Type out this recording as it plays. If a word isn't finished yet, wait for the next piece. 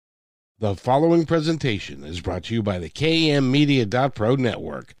The following presentation is brought to you by the KMmedia.pro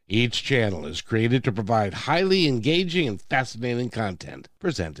network. Each channel is created to provide highly engaging and fascinating content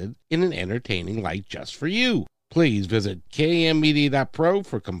presented in an entertaining light just for you. Please visit KMmedia.pro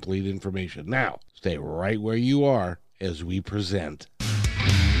for complete information. Now, stay right where you are as we present.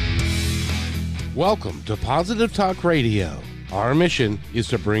 Welcome to Positive Talk Radio. Our mission is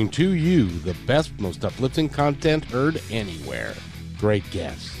to bring to you the best, most uplifting content heard anywhere. Great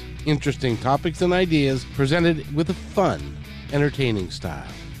guests, interesting topics and ideas presented with a fun, entertaining style.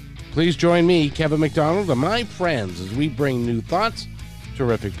 Please join me, Kevin McDonald, and my friends as we bring new thoughts,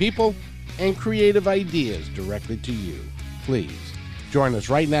 terrific people, and creative ideas directly to you. Please join us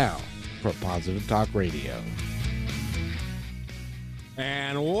right now for Positive Talk Radio.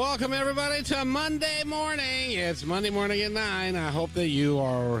 And welcome, everybody, to Monday morning. It's Monday morning at 9. I hope that you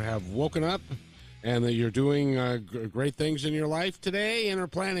have woken up and that you're doing great things in your life today and are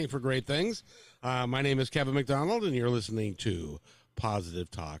planning for great things. My name is Kevin McDonald, and you're listening to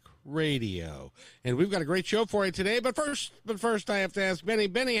Positive Talk Radio. And we've got a great show for you today. But first, I have to ask Benny.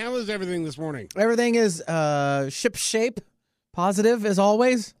 Benny, how is everything this morning? Everything is ship-shape, positive as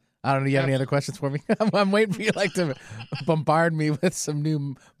always. I don't know. Do you have any other questions for me? I'm waiting for you to bombard me with some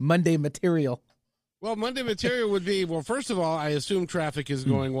new Monday material. Well, Monday material would be, well, first of all, I assume traffic is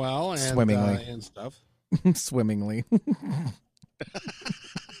going well and swimmingly and stuff. Swimmingly.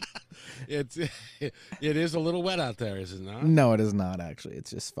 It is a little wet out there, is it not? No, it is not, actually.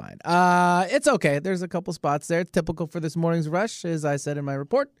 It's just fine. It's okay. There's a couple spots there. It's typical for this morning's rush, as I said in my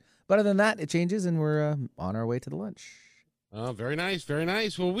report. But other than that, it changes, and we're on our way to the lunch. Oh, very nice, very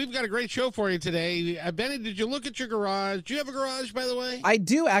nice. Well, we've got a great show for you today. Benny, did you look at your garage? Do you have a garage, by the way? I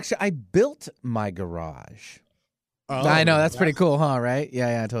do, actually. I built my garage. Oh, I know. That's pretty cool, huh? Right?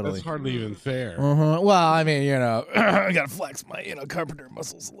 Yeah, totally. That's hardly even fair. Well, I mean, I got to flex my, carpenter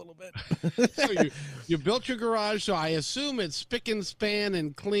muscles a little bit. So you built your garage, so I assume it's spick and span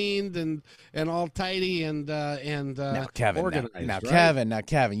and cleaned and all tidy and now, Kevin, organized. Now,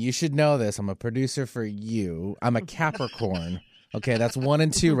 Kevin, you should know this. I'm a producer for you. I'm a Capricorn. Okay, that's 1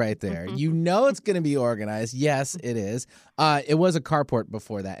 and 2 right there. You know it's going to be organized. Yes, it is. It was a carport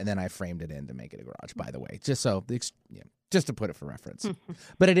before that, and then I framed it in to make it a garage, by the way, just to put it for reference.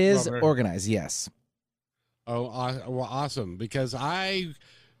 But it is organized, yes. Oh, well, awesome, because I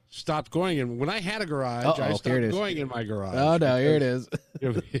stopped going in. When I had a garage, I stopped going in my garage. Oh, no, here it is.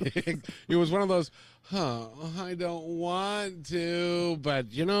 It was one of those, I don't want to,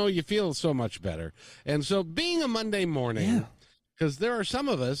 but, you feel so much better. And so being a Monday morning... Yeah. Because there are some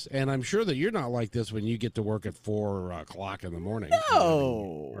of us, and I'm sure that you're not like this when you get to work at 4 o'clock in the morning.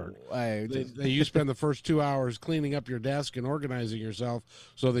 No. You spend the first 2 hours cleaning up your desk and organizing yourself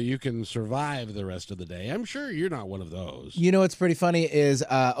so that you can survive the rest of the day. I'm sure you're not one of those. What's pretty funny is,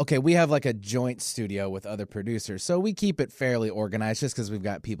 we have like a joint studio with other producers, so we keep it fairly organized just because we've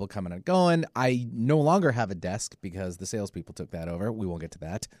got people coming and going. I no longer have a desk because the salespeople took that over. We won't get to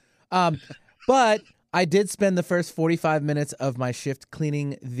that. But... I did spend the first 45 minutes of my shift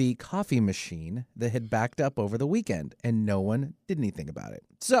cleaning the coffee machine that had backed up over the weekend, and no one did anything about it.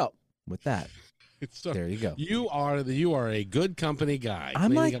 So, with that, there you go. You are a good company guy.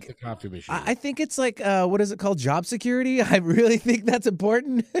 I'm cleaning up the coffee machine. I think it's like, what is it called? Job security? I really think that's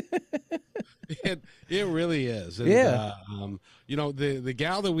important. It really is. And, yeah. The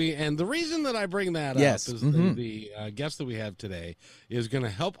gal that and the reason that I bring that up is the guest that we have today is going to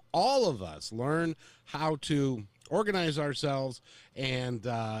help all of us learn how to organize ourselves. And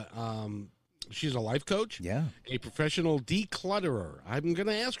she's a life coach, a professional declutterer. I'm going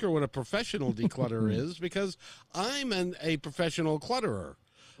to ask her what a professional declutterer is because I'm a professional clutterer.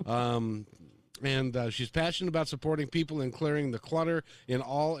 And she's passionate about supporting people in clearing the clutter in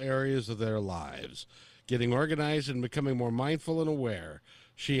all areas of their lives, getting organized and becoming more mindful and aware.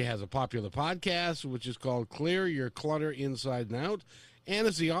 She has a popular podcast, which is called Clear Your Clutter Inside and Out, and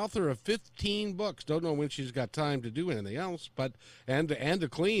is the author of 15 books. Don't know when she's got time to do anything else, but and to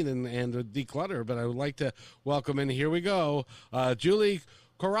clean and to declutter. But I would like to welcome in, here we go, Julie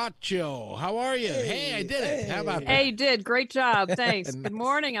Coracio. How are you? Hey, I did it. How about that? Hey, you did. Great job. Thanks. Nice. Good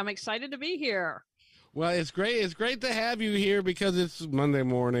morning. I'm excited to be here. Well, it's great. It's great to have you here because it's Monday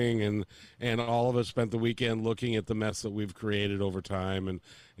morning and all of us spent the weekend looking at the mess that we've created over time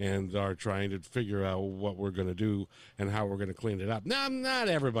and are trying to figure out what we're going to do and how we're going to clean it up. Now, not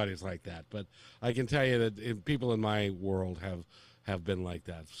everybody's like that, but I can tell you that people in my world have been like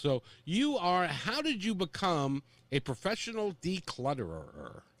that. So how did you become a professional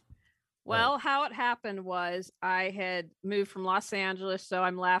declutterer? Well, how it happened was I had moved from Los Angeles, so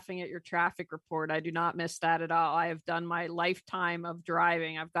I'm laughing at your traffic report. I do not miss that at all. I have done my lifetime of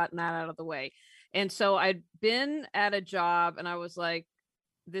driving. I've gotten that out of the way. And so I'd been at a job and I was like,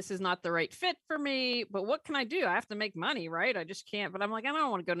 this is not the right fit for me, but what can I do? I have to make money, right? I just can't. But I'm like, I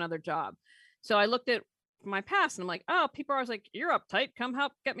don't want to go to another job. So I looked at my past and I'm like, oh, people are always like, you're uptight. Come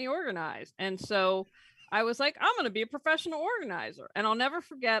help get me organized. And so I was like, I'm going to be a professional organizer. And I'll never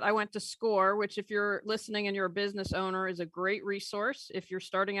forget, I went to SCORE, which if you're listening and you're a business owner is a great resource. If you're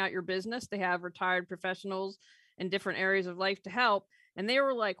starting out your business, they have retired professionals in different areas of life to help. And they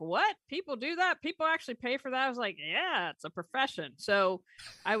were like, what? People do that? People actually pay for that? I was like, yeah, it's a profession. So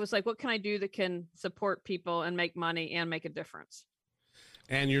I was like, what can I do that can support people and make money and make a difference?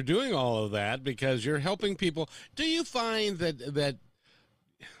 And you're doing all of that because you're helping people. Do you find that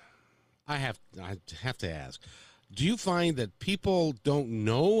I have to ask, do you find that people don't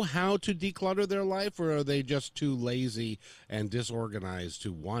know how to declutter their life, or are they just too lazy and disorganized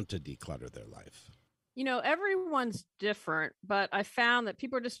to want to declutter their life? You know, everyone's different, but I found that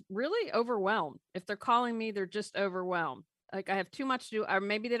people are just really overwhelmed. If they're calling me, they're just overwhelmed. Like I have too much to do, or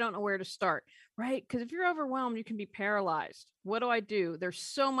maybe they don't know where to start, right? Because if you're overwhelmed, you can be paralyzed. What do I do? There's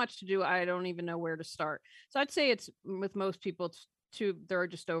so much to do. I don't even know where to start. So I'd say it's with most people, they're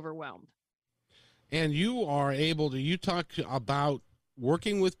just overwhelmed. And you are able to, you talk about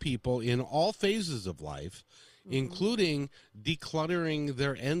working with people in all phases of life, including decluttering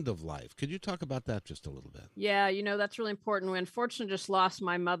their end of life. Could you talk about that just a little bit? Yeah, you know, that's really important. We unfortunately just lost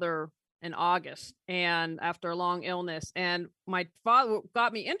my mother in August, and after a long illness. And my father, what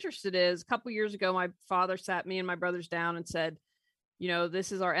got me interested is a couple of years ago, my father sat me and my brothers down and said, you know,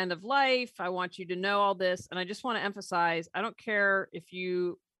 this is our end of life. I want you to know all this. And I just want to emphasize, I don't care if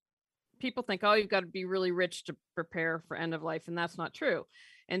people think, oh, you've got to be really rich to prepare for end of life. And that's not true.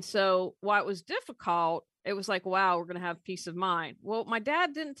 And so while it was difficult, it was like, wow, we're going to have peace of mind. Well, what my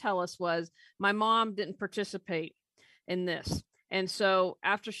dad didn't tell us was my mom didn't participate in this. And so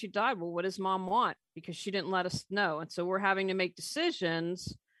after she died, well, what does mom want? Because she didn't let us know. And so we're having to make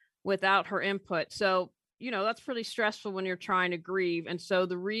decisions without her input. So, you know, that's pretty stressful when you're trying to grieve. And so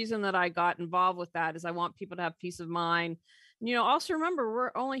the reason that I got involved with that is I want people to have peace of mind. You know, also remember,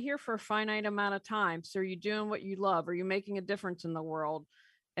 we're only here for a finite amount of time. So are you doing what you love? Are you making a difference in the world?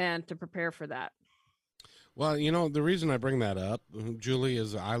 And to prepare for that. Well, you know, the reason I bring that up, Julie,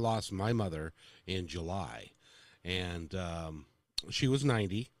 is I lost my mother in July. And she was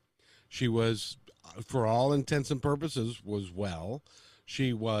 90. She was, for all intents and purposes, was well.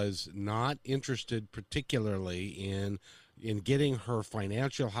 She was not interested particularly in getting her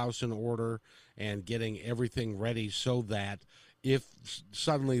financial house in order and getting everything ready so that if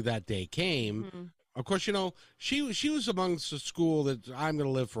suddenly that day came, of course, you know, she was amongst the school that I'm going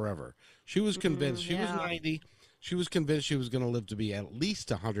to live forever. She was convinced. She was 90. She was convinced she was going to live to be at least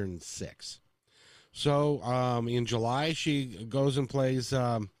 106. So in July, she goes and plays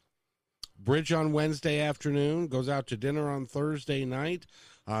bridge on Wednesday afternoon, goes out to dinner on Thursday night,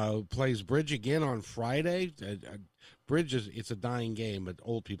 plays bridge again on Friday. Bridge it's a dying game, but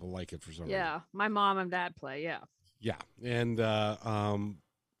old people like it for some reason. Yeah, my mom and dad play, yeah. Yeah, and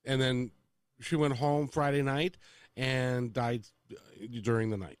then she went home Friday night and died during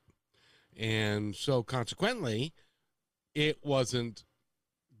the night. And so consequently, it wasn't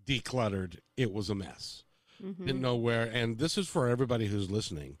decluttered. It was a mess. Didn't know where. And this is for everybody who's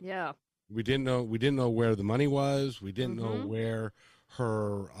listening. Yeah. We didn't know where the money was. We didn't know where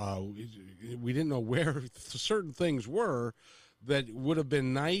we didn't know where certain things were that would have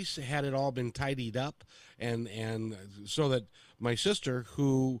been nice had it all been tidied up. And so that my sister,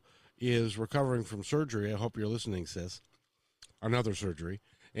 who is recovering from surgery, I hope you're listening, sis, another surgery,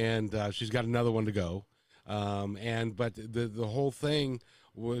 and she's got another one to go. But the whole thing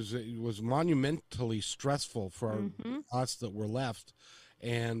was monumentally stressful for us that were left,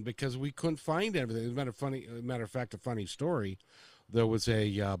 and because we couldn't find everything. As a matter of fact, a funny story. There was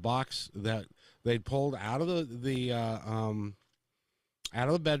a box that they'd pulled out of the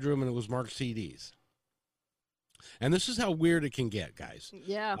bedroom, and it was marked CDs. And this is how weird it can get, guys.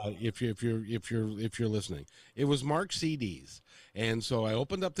 Yeah. If you're listening, it was marked CDs, and so I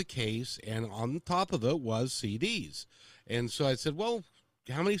opened up the case, and on the top of it was CDs, and so I said, "Well,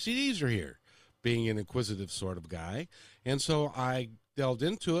 how many CDs are here?" Being an inquisitive sort of guy, and so I delved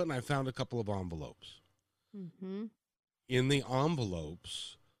into it, and I found a couple of envelopes. In the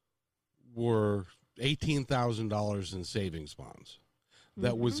envelopes were $18,000 in savings bonds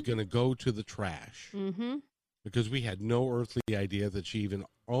that was going to go to the trash. Because we had no earthly idea that she even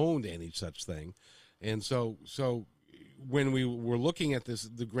owned any such thing. And so when we were looking at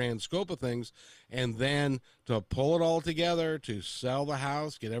the grand scope of things, and then to pull it all together, to sell the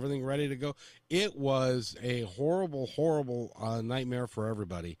house, get everything ready to go, it was a horrible, horrible nightmare for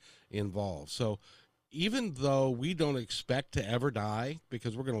everybody involved. So even though we don't expect to ever die,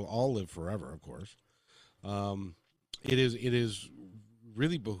 because we're going to all live forever, of course, it is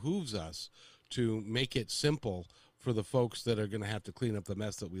really behooves us to make it simple for the folks that are going to have to clean up the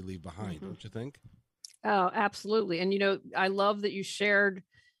mess that we leave behind. Don't you think? Oh, absolutely. And, I love that you shared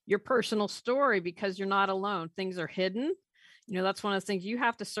your personal story, because you're not alone. Things are hidden. That's one of the things you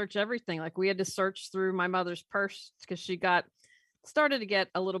have to search everything. Like, we had to search through my mother's purse because she started to get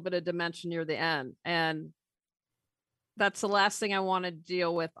a little bit of dementia near the end. And that's the last thing I want to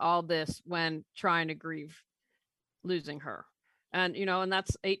deal with all this when trying to grieve losing her. And, and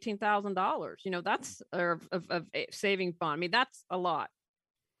that's $18,000, that's of saving bond. I mean, that's a lot.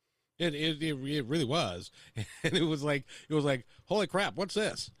 It really was. And it was like, holy crap, what's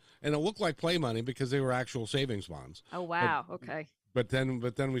this? And it looked like play money because they were actual savings bonds. Oh, wow. Okay. But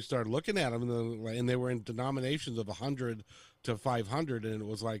then we started looking at them, and they were in denominations of 100 to 500. And it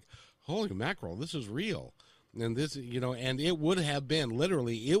was like, holy mackerel, this is real. And this, and it would have been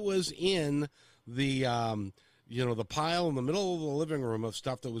literally, it was in the, the pile in the middle of the living room of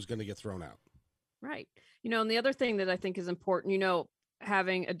stuff that was going to get thrown out. Right. And the other thing that I think is important,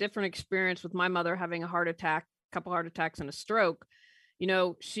 having a different experience with my mother, having a heart attack, a couple heart attacks and a stroke,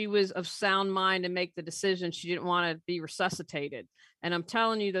 she was of sound mind to make the decision. She didn't want to be resuscitated. And I'm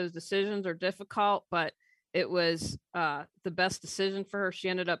telling you, those decisions are difficult, but it was the best decision for her. She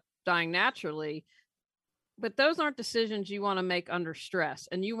ended up dying naturally. But those aren't decisions you want to make under stress.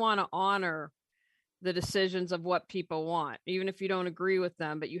 And you want to honor the decisions of what people want, even if you don't agree with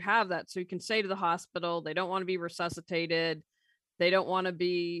them. But you have that. So you can say to the hospital, they don't want to be resuscitated. They don't want to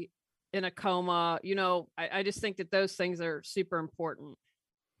be in a coma. I just think that those things are super important.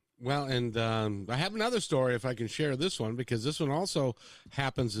 Well, and I have another story, if I can share this one, because this one also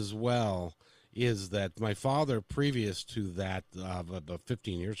happens as well, is that my father, previous to that, about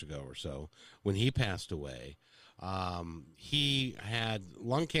 15 years ago or so, when he passed away, he had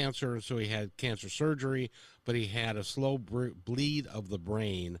lung cancer, and so he had cancer surgery, but he had a slow bleed of the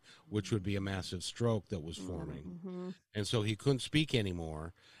brain, which would be a massive stroke that was forming. Mm-hmm. And so he couldn't speak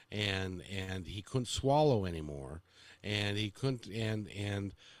anymore, and he couldn't swallow anymore, and he couldn't,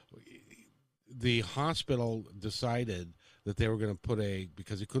 and the hospital decided that they were going to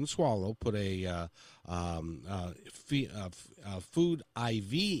because he couldn't swallow, put a food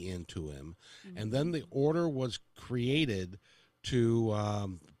IV into him. Mm-hmm. And then the order was created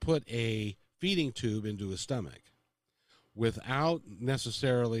to put a feeding tube into his stomach without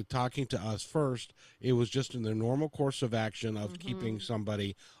necessarily talking to us first. It was just in the normal course of action of keeping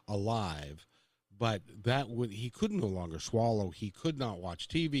somebody alive. But he could no longer swallow. He could not watch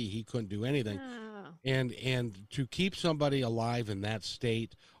TV. He couldn't do anything. And to keep somebody alive in that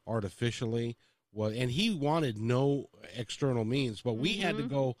state artificially, and he wanted no external means, but we had to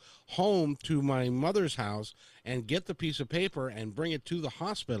go home to my mother's house and get the piece of paper and bring it to the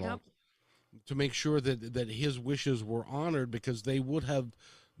hospital to make sure that his wishes were honored, because they would have,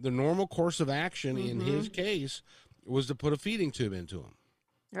 the normal course of action in his case was to put a feeding tube into him.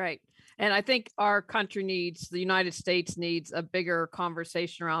 Right. And I think our country the United States needs a bigger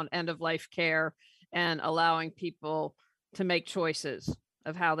conversation around end of life care and allowing people to make choices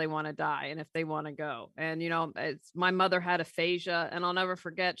of how they want to die and if they want to go. And, my mother had aphasia, and I'll never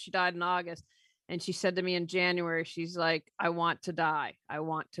forget, she died in August. And she said to me in January, she's like, I want to die. I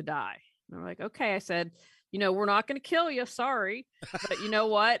want to die. And I'm like, okay. I said, we're not going to kill you. Sorry. But you know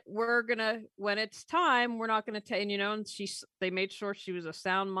what? We're going to, when it's time, we're not going to take, and they made sure she was a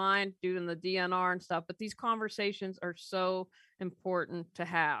sound mind doing the DNR and stuff. But these conversations are so important to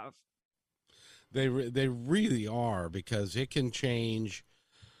have. They really are, because it can change.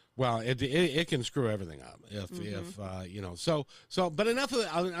 Well, it can screw everything up if but enough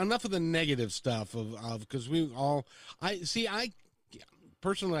of the negative stuff of because I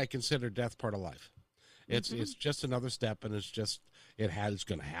personally consider death part of life. It's just another step, and it's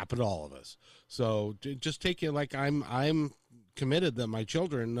going to happen to all of us. So just take it like I'm committed that my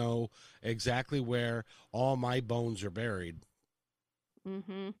children know exactly where all my bones are buried.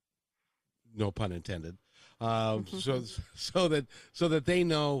 Mm-hmm. No pun intended. So that they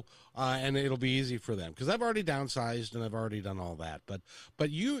know, and it'll be easy for them, because I've already downsized and I've already done all that. But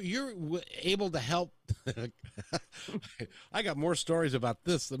you're able to help. I got more stories about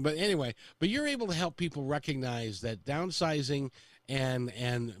this, but anyway. But you're able to help people recognize that downsizing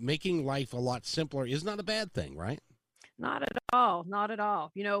and making life a lot simpler is not a bad thing, right? Not at all. Not at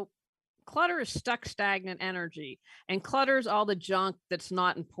all. clutter is stuck, stagnant energy, and clutter is all the junk that's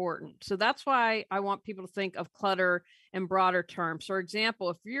not important. So that's why I want people to think of clutter in broader terms. For example,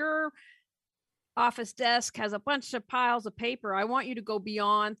 if your office desk has a bunch of piles of paper, I want you to go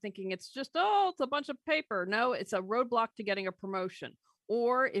beyond thinking it's just, oh, it's a bunch of paper. No, it's a roadblock to getting a promotion.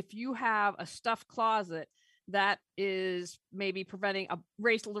 Or if you have a stuffed closet that is maybe preventing a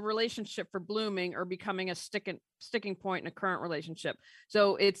relationship from blooming or becoming a sticking point in a current relationship.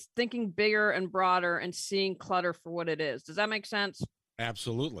 So it's thinking bigger and broader and seeing clutter for what it is. Does that make sense?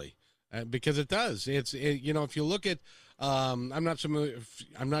 Absolutely. Because it does. If you look at, I'm not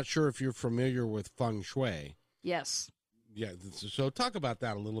sure if you're familiar with feng shui. Yes. Yeah. So talk about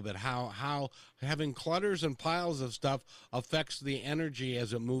that a little bit. How having clutters and piles of stuff affects the energy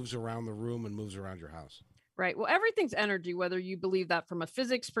as it moves around the room and moves around your house. Right. Well, everything's energy, whether you believe that from a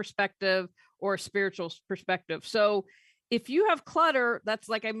physics perspective or a spiritual perspective. So if you have clutter, that's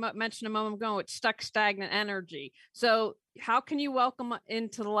like I mentioned a moment ago, it's stuck, stagnant energy. So how can you welcome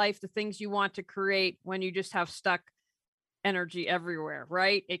into life the things you want to create when you just have stuck energy everywhere,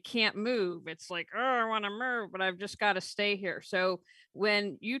 right? It can't move. It's like, oh, I want to move, but I've just got to stay here. So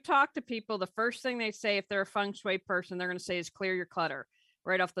when you talk to people, the first thing they say, if they're a feng shui person, they're going to say is clear your clutter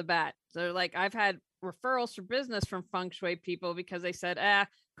right off the bat. So like I've had referrals for business from feng shui people because they said,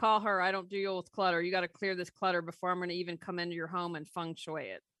 call her. I don't deal with clutter. You got to clear this clutter before I'm going to even come into your home and feng shui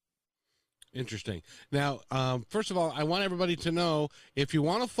it. Interesting. Now, first of all, I want everybody to know, if you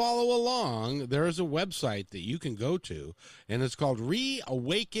want to follow along, there is a website that you can go to, and it's called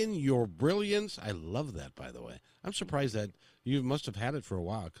Reawaken Your Brilliance. I love that, by the way. I'm surprised that you must have had it for a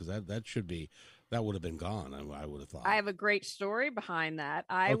while, because that would have been gone, I would have thought. I have a great story behind that.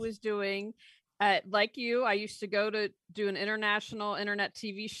 I was doing, like you, I used to go to do an international internet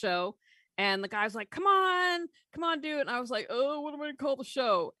TV show. And the guy's like, come on, do it. And I was like, oh, what am I going to call the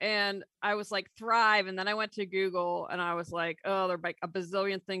show? And I was like, Thrive. And then I went to Google and I was like, oh, there are like a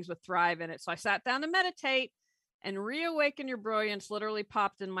bazillion things with Thrive in it. So I sat down to meditate, and Reawaken Your Brilliance literally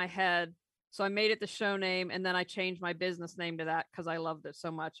popped in my head. So I made it the show name, and then I changed my business name to that because I loved it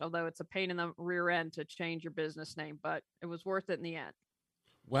so much. Although it's a pain in the rear end to change your business name, but it was worth it in the end.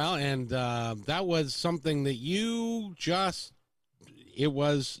 Well, and that was something that it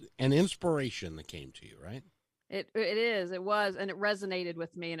was an inspiration that came to you, right? It was, and it resonated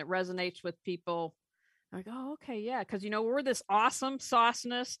with me, and it resonates with people. Like, oh, okay, yeah, because we're this awesome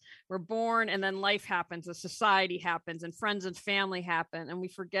sauceness. We're born, and then life happens, a society happens, and friends and family happen, and we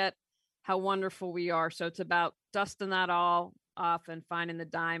forget how wonderful we are. So it's about dusting that all off and finding the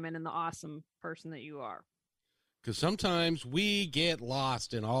diamond and the awesome person that you are. Because sometimes we get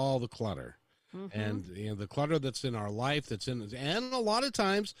lost in all the clutter. Mm-hmm. And the clutter that's in our life, and a lot of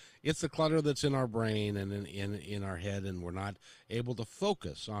times it's the clutter that's in our brain and in our head, and we're not able to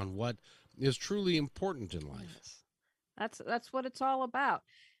focus on what is truly important in life. Yes. That's what it's all about.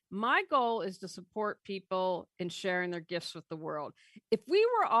 My goal is to support people in sharing their gifts with the world. If we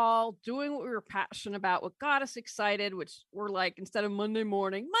were all doing what we were passionate about, what got us excited, which we're like, instead of Monday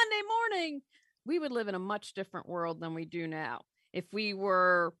morning, we would live in a much different world than we do now. If we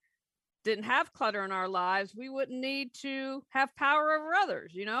didn't have clutter in our lives, we wouldn't need to have power over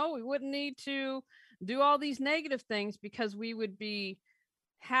others. We wouldn't need to do all these negative things because we would be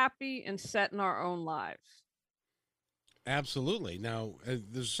happy and set in our own lives. Absolutely. Now,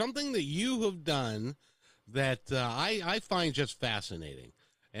 there's something that you have done that I find just fascinating,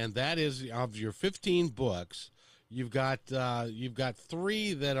 and that is, of your 15 books, you've got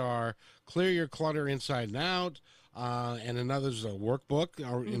 3 that are Clear Your Clutter Inside and Out, and another's a workbook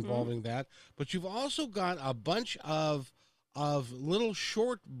involving that. But you've also got a bunch of little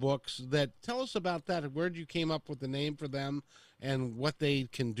short books that tell us about that. Where did you came up with the name for them and what they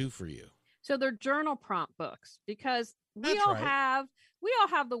can do for you? So they're journal prompt books, because we all have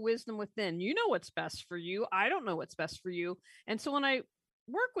the wisdom within. You know what's best for you. I don't know what's best for you. And so when I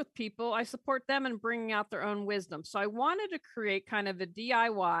work with people, I support them in bringing out their own wisdom. So I wanted to create kind of a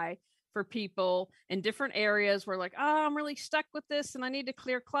DIY for people in different areas where like, oh, I'm really stuck with this and I need to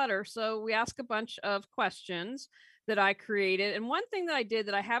clear clutter. So we ask a bunch of questions that I created. And one thing that I did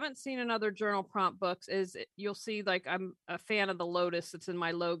that I haven't seen in other journal prompt books is you'll see, like, I'm a fan of the lotus that's in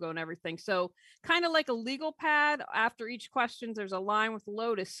my logo and everything. So kind of like a legal pad, after each question, there's a line with the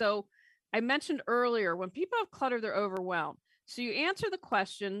lotus. So I mentioned earlier, when people have clutter, they're overwhelmed. So you answer the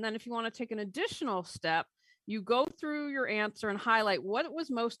question. Then if you want to take an additional step, you go through your answer and highlight what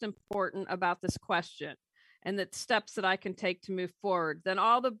was most important about this question and the steps that I can take to move forward. Then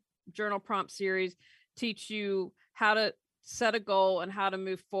all the journal prompt series teach you how to set a goal and how to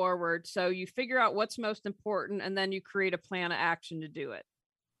move forward. So you figure out what's most important, and then you create a plan of action to do it.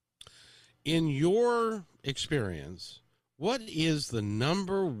 In your experience, what is the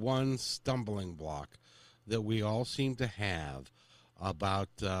number one stumbling block that we all seem to have about,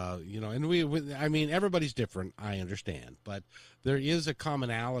 and I mean, everybody's different, I understand, but there is a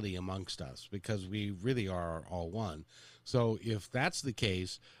commonality amongst us because we really are all one. So if that's the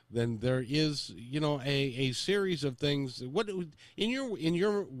case, then there is, a series of things. What in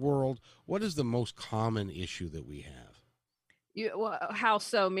your world, what is the most common issue that we have? How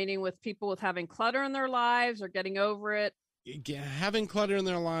so? Meaning with people with having clutter in their lives or getting over it? Having clutter in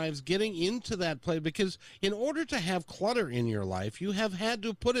their lives, getting into that place, because in order to have clutter in your life, you have had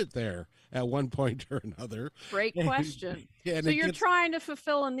to put it there at one point or another. Great question. So you're trying to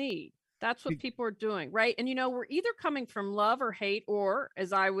fulfill a need. That's what people are doing, right? And, we're either coming from love or hate, or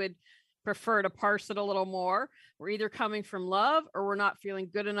as I would prefer to parse it a little more, we're either coming from love or we're not feeling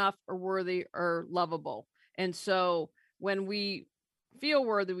good enough or worthy or lovable. And so when we feel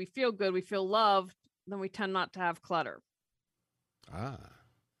worthy, we feel good, we feel loved, then we tend not to have clutter.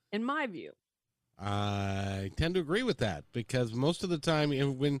 In my view. I tend to agree with that because most of the time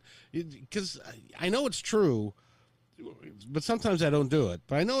because I know it's true, but sometimes I don't do it.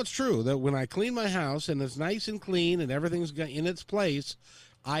 But I know it's true that when I clean my house and it's nice and clean and everything's in its place,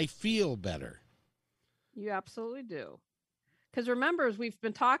 I feel better. You absolutely do. Because remember, as we've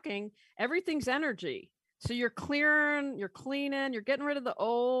been talking, everything's energy. So you're clearing, you're cleaning, you're getting rid of the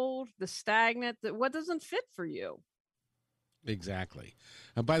old, the stagnant, what doesn't fit for you. Exactly.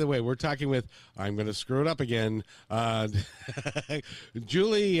 And by the way, we're talking with, I'm going to screw it up again,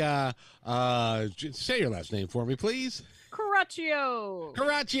 Julie, say your last name for me, please. Caraccio,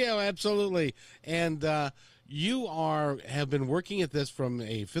 absolutely. And you have been working at this from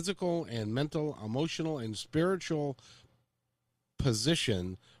a physical and mental, emotional, and spiritual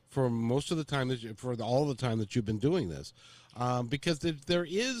position for most of the time, all the time that you've been doing this, because there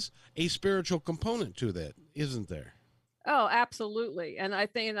is a spiritual component to that, isn't there? Oh, absolutely. And I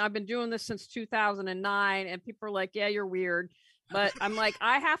think I've been doing this since 2009 and people are like, yeah, you're weird. But I'm like,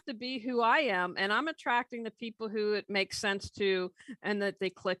 I have to be who I am. And I'm attracting the people who it makes sense to and that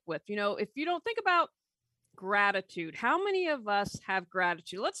they click with. If you don't think about gratitude, how many of us have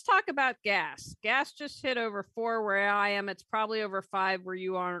gratitude? Let's talk about gas. Gas just hit over 4 where I am. It's probably over 5 where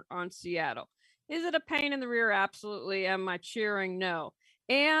you are on Seattle. Is it a pain in the rear? Absolutely. Am I cheering? No.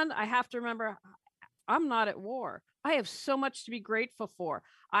 And I have to remember, I'm not at war. I have so much to be grateful for.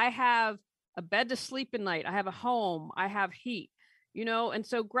 I have a bed to sleep at night. I have a home. I have heat, and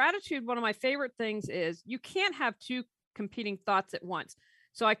so gratitude, one of my favorite things is you can't have two competing thoughts at once.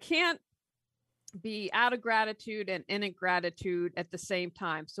 So I can't be out of gratitude and in gratitude at the same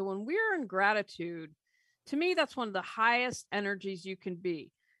time. So when we're in gratitude, to me, that's one of the highest energies you can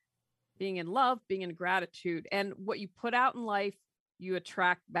be. Being in love, being in gratitude, and what you put out in life, you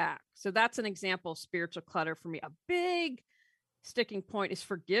attract back. So that's an example of spiritual clutter for me. A big sticking point is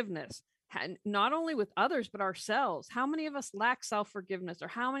forgiveness, not only with others, but ourselves. How many of us lack self-forgiveness, or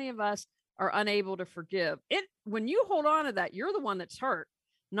how many of us are unable to forgive? When you hold on to that, you're the one that's hurt,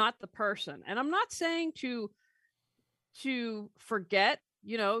 not the person. And I'm not saying to forget,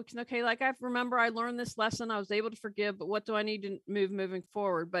 okay, like I remember I learned this lesson, I was able to forgive, but what do I need to moving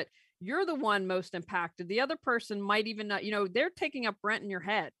forward? But you're the one most impacted. The other person might even not, they're taking up rent in your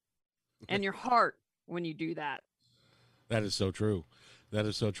head and your heart when you do that. That is so true. That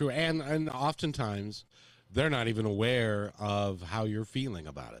is so true. And oftentimes they're not even aware of how you're feeling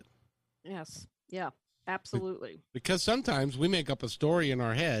about it. Yes. Yeah, absolutely. Because sometimes we make up a story in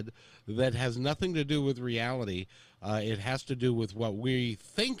our head that has nothing to do with reality. It has to do with what we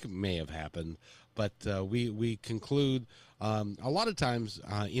think may have happened, but we conclude a lot of times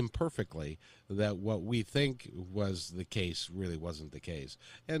imperfectly that what we think was the case really wasn't the case.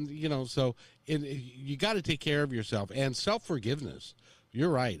 And, so you got to take care of yourself and self-forgiveness. You're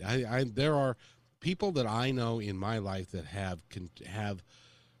right. There are people that I know in my life that have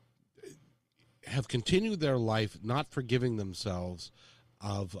continued their life not forgiving themselves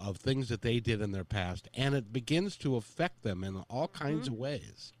of things that they did in their past, and it begins to affect them in all kinds of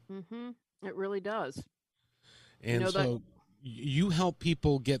ways. Mm-hmm. It really does. And you help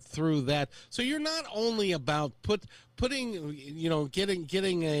people get through that. So you're not only about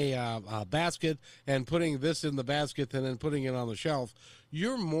getting a basket and putting this in the basket and then putting it on the shelf.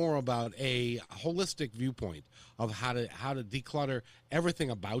 You're more about a holistic viewpoint of how to declutter everything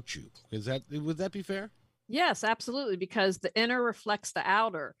about you. Would that be fair? Yes, absolutely. Because the inner reflects the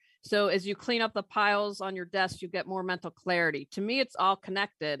outer. So as you clean up the piles on your desk, you get more mental clarity. To me, it's all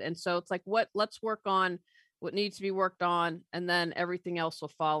connected. And so it's like, let's work on what needs to be worked on, and then everything else will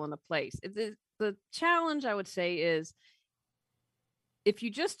fall into place. The challenge, I would say, is if you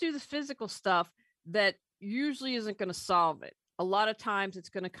just do the physical stuff, that usually isn't going to solve it. A lot of times it's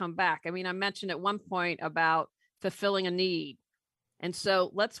going to come back. I mean, I mentioned at one point about fulfilling a need. And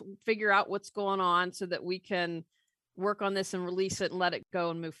so let's figure out what's going on so that we can work on this and release it and let it go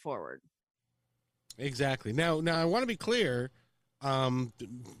and move forward. Exactly. Now I want to be clear.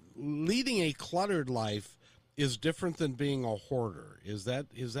 Leading a cluttered life is different than being a hoarder. Is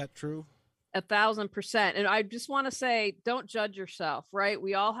that true? 1,000%. And I just want to say, don't judge yourself, right?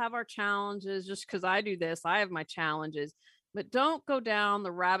 We all have our challenges. Just because I do this, I have my challenges, but don't go down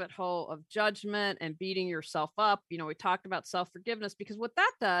the rabbit hole of judgment and beating yourself up. You know, we talked about self-forgiveness, because what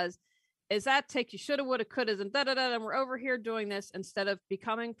that does is that takes you shoulda, woulda, couldas, and and we're over here doing this instead of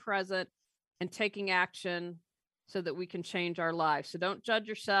becoming present and taking action so that we can change our lives. So don't judge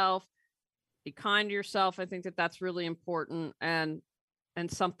yourself. Be kind to yourself. I think that that's really important and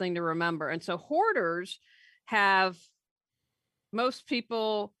something to remember. And so hoarders have, most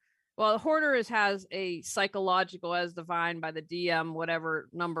people, well, a hoarder has a psychological, as defined by the DM, whatever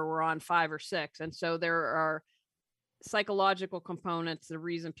number we're on, 5 or 6. And so there are psychological components, the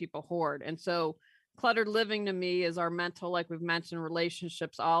reason people hoard. And so cluttered living to me is our mental, like we've mentioned,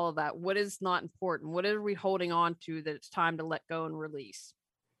 relationships, all of that. What is not important? What are we holding on to that it's time to let go and release?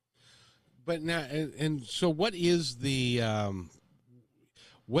 But now, and so what is the,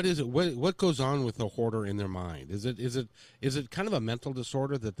 what is it? What goes on with the hoarder in their mind? Is it kind of a mental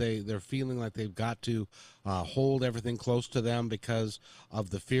disorder that they're feeling like they've got to hold everything close to them because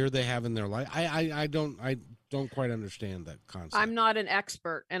of the fear they have in their life? I don't quite understand that concept. I'm not an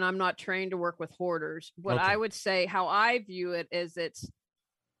expert, and I'm not trained to work with hoarders. What I would say, how I view it, is it's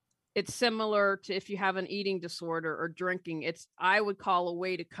similar to if you have an eating disorder or drinking. I would call a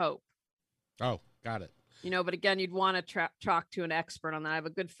way to cope. Oh, got it. You know, but again, you'd want to talk to an expert on that. I have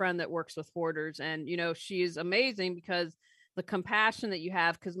a good friend that works with hoarders, and, you know, she is amazing because the compassion that you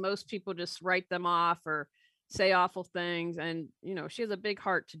have, because most people just write them off or say awful things. And, you know, she has a big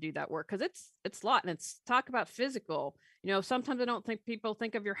heart to do that work, because it's a lot. And it's talk about physical, you know, sometimes I don't think people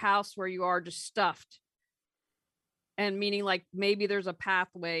think of your house where you are just stuffed, and meaning like maybe there's a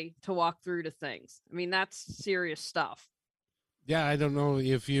pathway to walk through to things. I mean, that's serious stuff. Yeah, I don't know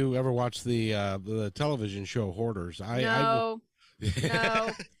if you ever watched the television show Hoarders. No,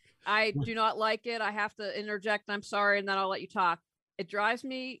 I do not like it. I have to interject. I'm sorry, and then I'll let you talk. It drives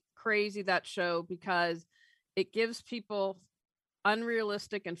me crazy, that show, because it gives people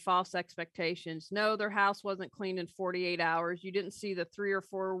unrealistic and false expectations. No, their house wasn't cleaned in 48 hours. You didn't see the 3 or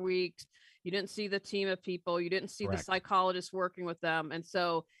 4 weeks. You didn't see the team of people. You didn't see Correct. The psychologist working with them. And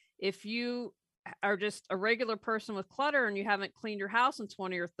so if you are just a regular person with clutter and you haven't cleaned your house in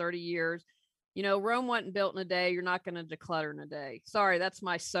 20 or 30 years, you know, Rome wasn't built in a day. You're not going to declutter in a day. Sorry, that's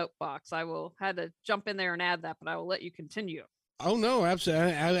my soapbox. I will had to jump in there and add that, but I will let you continue. Oh, no,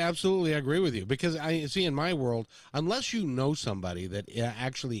 absolutely. I absolutely agree with you, because I see in my world, unless you know somebody that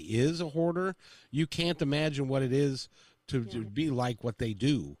actually is a hoarder, you can't imagine what it is to be like what they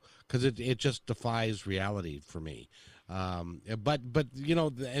do, because it just defies reality for me. But you know,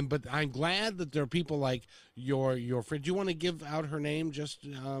 but I'm glad that there are people like your friend. Do you want to give out her name? Just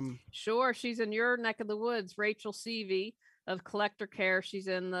Sure. She's in your neck of the woods, Rachel Seavey of Collector Care. She's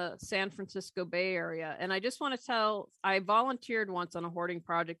in the San Francisco Bay Area. And I just want to tell, I volunteered once on a hoarding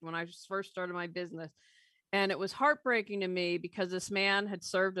project when I first started my business. And it was heartbreaking to me because this man had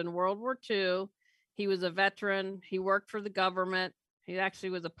served in World War II. He was a veteran. He worked for the government. He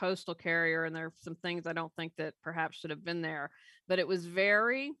actually was a postal carrier, and there are some things I don't think that perhaps should have been there. But it was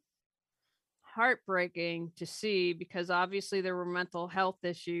very heartbreaking to see, because obviously there were mental health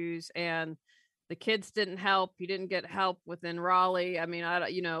issues, and the kids didn't help. He didn't get help within Raleigh. I mean, I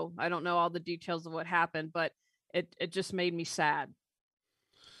don't know all the details of what happened, but it just made me sad.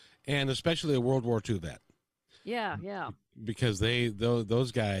 And especially a World War II vet. Yeah. Because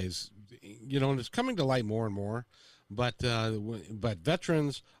those guys, you know, and it's coming to light more and more. But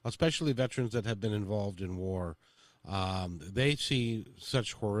veterans, especially veterans that have been involved in war, they see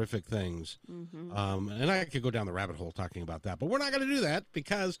such horrific things. Mm-hmm. And I could go down the rabbit hole talking about that, but we're not going to do that,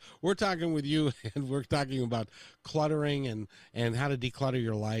 because we're talking with you and we're talking about cluttering and how to declutter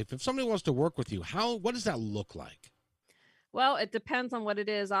your life. If somebody wants to work with you, what does that look like? Well, it depends on what it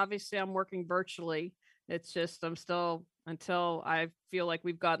is. Obviously, I'm working virtually. It's just I'm still, until I feel like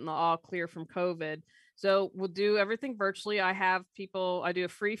we've gotten the all clear from COVID. So we'll do everything virtually. I do a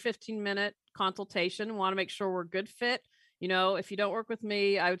free 15-minute consultation. Want to make sure we're a good fit. You know, if you don't work with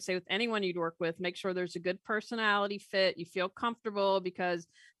me, I would say with anyone you'd work with, make sure there's a good personality fit. You feel comfortable because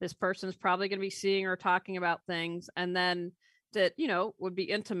this person's probably going to be seeing or talking about things, and then that, you know, would be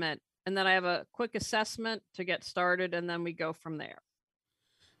intimate. And then I have a quick assessment to get started, and then we go from there.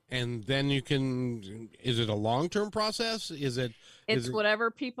 And then you can, is it a long-term process? It's whatever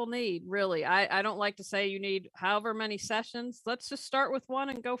people need, really. I don't like to say you need however many sessions. Let's just start with one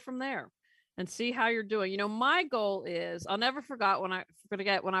and go from there and see how you're doing. My goal is, I'll never forget when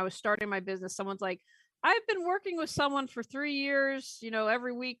I was starting my business, someone's like, I've been working with someone for 3 years,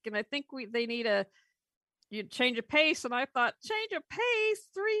 every week. And I think they need you change a pace. And I thought, change a pace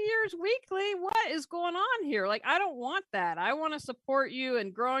 3 years weekly. What is going on here? Like, I don't want that. I want to support you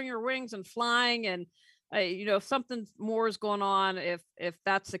and growing your wings and flying. And, if something more is going on, if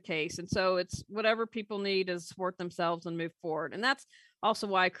that's the case. And so it's whatever people need to support themselves and move forward. And that's also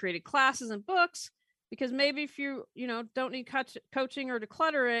why I created classes and books, because maybe if you don't need coaching or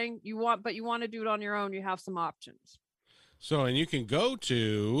decluttering, but you want to do it on your own, you have some options. So, and you can go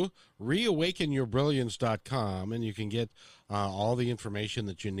to reawakenyourbrilliance.com and you can get all the information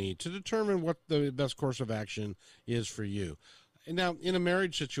that you need to determine what the best course of action is for you. And now, in a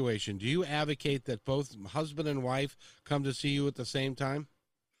marriage situation, do you advocate that both husband and wife come to see you at the same time?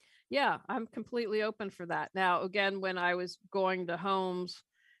 Yeah, I'm completely open for that. Now, again, when I was going to homes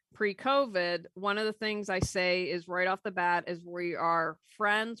pre-COVID, one of the things I say is right off the bat is we are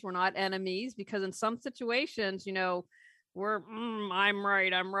friends. We're not enemies, because in some situations, I'm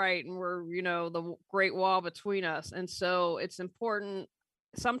right. And we're, the great wall between us. And so it's important.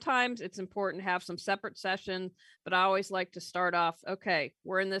 Sometimes it's important to have some separate session, but I always like to start off, okay,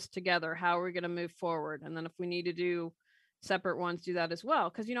 we're in this together. How are we going to move forward? And then if we need to do separate ones, do that as well.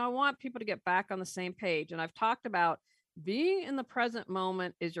 Because, I want people to get back on the same page. And I've talked about being in the present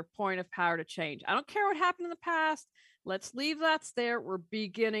moment is your point of power to change. I don't care what happened in the past. Let's leave that's there. We're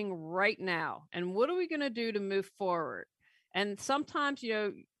beginning right now. And what are we going to do to move forward? And sometimes,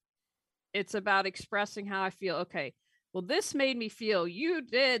 it's about expressing how I feel. Okay, well, this made me feel you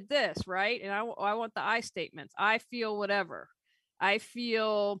did this, right? And I want the I statements. I feel whatever. I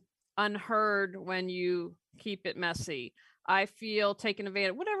feel unheard when you keep it messy. I feel taken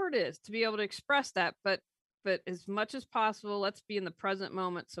advantage, whatever it is, to be able to express that. But as much as possible, let's be in the present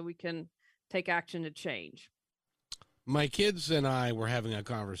moment so we can take action to change. My kids and I were having a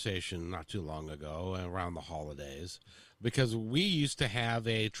conversation not too long ago around the holidays, because we used to have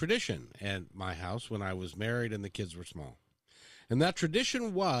a tradition at my house when I was married and the kids were small. And that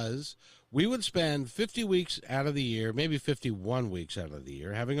tradition was we would spend 50 weeks out of the year, maybe 51 weeks out of the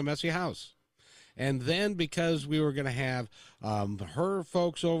year, having a messy house. And then, because we were going to have her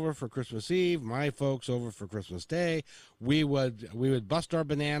folks over for Christmas Eve, my folks over for Christmas Day, we would bust our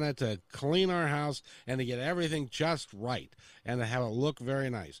banana to clean our house and to get everything just right and to have it look very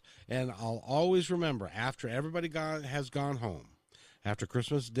nice. And I'll always remember, after everybody has gone home, after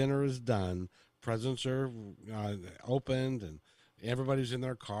Christmas dinner is done, presents are opened, and everybody's in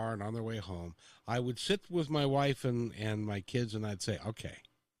their car and on their way home, I would sit with my wife and my kids, and I'd say, okay,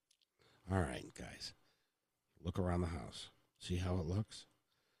 all right, guys, look around the house. See how it looks?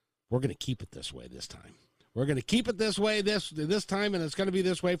 We're going to keep it this way this time. We're going to keep it this way this time, and it's going to be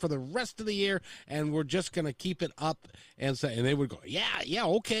this way for the rest of the year, and we're just going to keep it up. And they would go, yeah,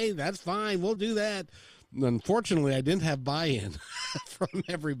 okay, that's fine. We'll do that. Unfortunately, I didn't have buy-in from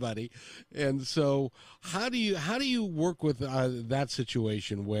everybody. And so how do you work with that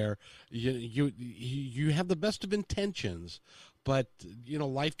situation where you have the best of intentions, but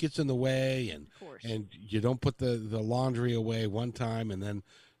life gets in the way, and you don't put the laundry away one time, and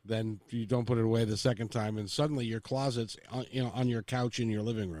then you don't put it away the second time, and suddenly your closet's on your couch in your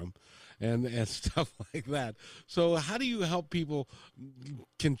living room, and stuff like that. So how do you help people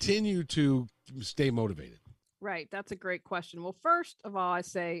continue to stay motivated? Right, that's a great question. Well, first of all, I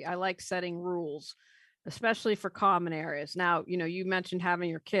say I like setting rules, especially for common areas. Now, you mentioned having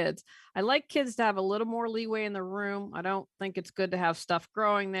your kids. I like kids to have a little more leeway in the room. I don't think it's good to have stuff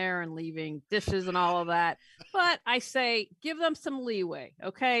growing there and leaving dishes and all of that. But I say give them some leeway,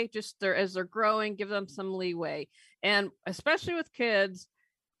 okay? Just as they're growing, give them some leeway. And especially with kids,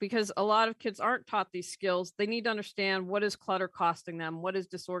 because a lot of kids aren't taught these skills, they need to understand, what is clutter costing them? What is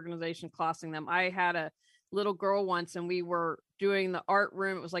disorganization costing them? I had a little girl once, and we were doing the art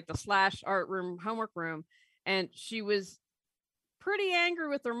room. It was like the / art room, homework room. And she was pretty angry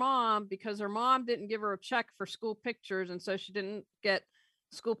with her mom because her mom didn't give her a check for school pictures. And so she didn't get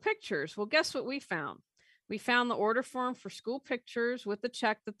school pictures. Well, guess what we found? We found the order form for school pictures with the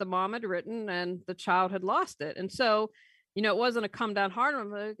check that the mom had written, and the child had lost it. And so, it wasn't a come down hard. I'm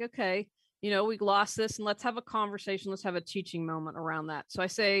like, okay, we lost this, and let's have a conversation. Let's have a teaching moment around that. So I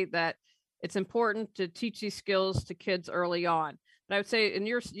say that it's important to teach these skills to kids early on. But I would say in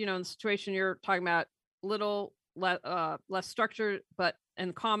your, in the situation you're talking about, little less structured, but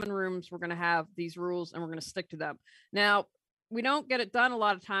in common rooms, we're going to have these rules and we're going to stick to them. Now, we don't get it done a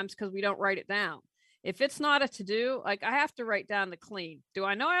lot of times because we don't write it down. If it's not a to-do, like I have to write down to clean. Do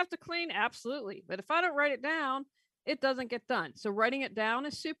I know I have to clean? Absolutely. But if I don't write it down, it doesn't get done. So writing it down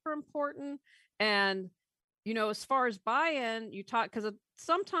is super important. And, you know, as far as buy-in, you talk, because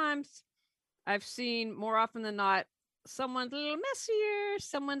sometimes I've seen more often than not, someone's a little messier,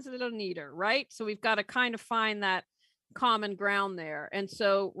 someone's a little neater, right? So we've got to kind of find that common ground there. And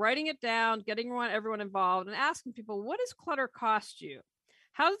so writing it down, getting everyone involved and asking people, what does clutter cost you?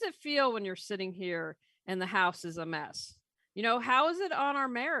 How does it feel when you're sitting here and the house is a mess? You know, how is it on our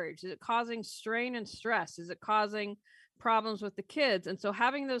marriage? Is it causing strain and stress? Is it causing problems with the kids? And so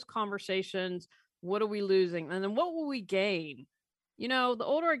having those conversations, what are we losing? And then what will we gain? You know, the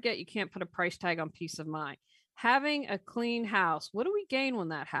older I get, you can't put a price tag on peace of mind. Having a clean house, what do we gain when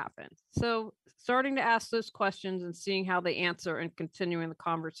that happens? So starting to ask those questions and seeing how they answer and continuing the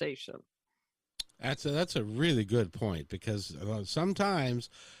conversation. That's a really good point, because sometimes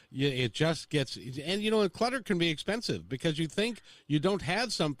it just gets, and you know, clutter can be expensive because you think you don't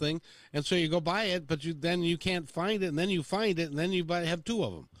have something, and so you go buy it, but then you can't find it, and then you find it, and then you have two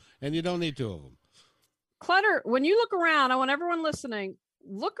of them, and you don't need two of them. Clutter, when you look around, I want everyone listening,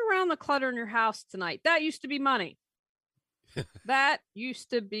 look around the clutter in your house tonight. That used to be money. That used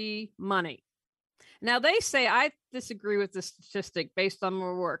to be money. Now they say, I disagree with the statistic based on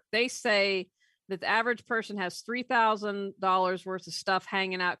my work. They say that the average person has $3,000 worth of stuff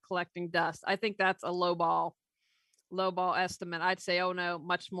hanging out collecting dust. I think that's a lowball estimate. I'd say, oh no,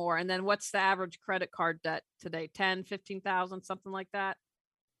 much more. And then what's the average credit card debt today? 10, 15,000, something like that.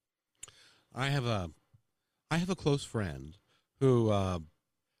 I have a close friend who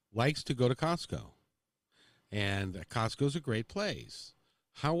likes to go to Costco, and Costco's a great place.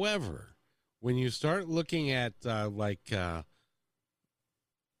 However, when you start looking at a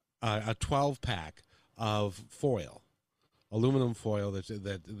 12-pack of foil, aluminum foil,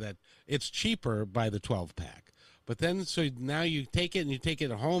 that it's cheaper by the 12-pack. But then, so now you take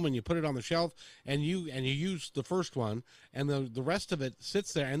it home and you put it on the shelf, and you use the first one, and the rest of it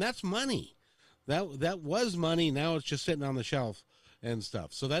sits there, and that's money. That was money. Now it's just sitting on the shelf and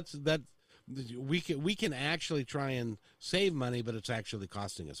stuff. So that we can actually try and save money, but it's actually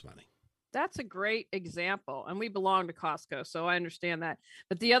costing us money. That's a great example. And we belong to Costco, so I understand that.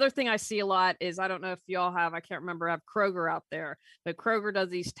 But the other thing I see a lot is, I don't know if y'all have, I can't remember, I have Kroger out there, but Kroger does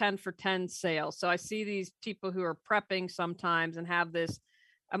these 10 for 10 sales. So I see these people who are prepping sometimes and have this,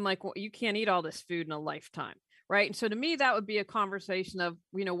 I'm like, well, you can't eat all this food in a lifetime. Right. And so to me, that would be a conversation of,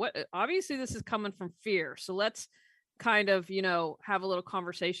 you know, what, obviously this is coming from fear. So let's kind of, you know, have a little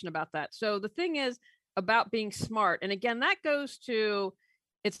conversation about that. So the thing is about being smart. And again, that goes to,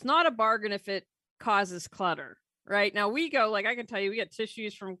 it's not a bargain if it causes clutter, right? Now we go, like, I can tell you, we get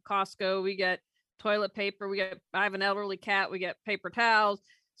tissues from Costco, we get toilet paper, I have an elderly cat, we get paper towels.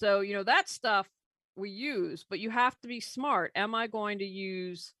 So, you know, that stuff we use, but you have to be smart. Am I going to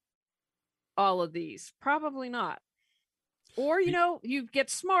use all of these? Probably not. Or, you know, you get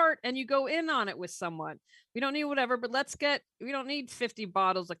smart and you go in on it with someone. We don't need whatever, but we don't need 50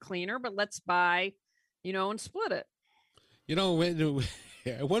 bottles of cleaner, but let's buy, you know, and split it. You know,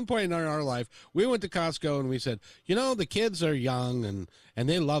 at one point in our life, we went to Costco and we said, you know, the kids are young and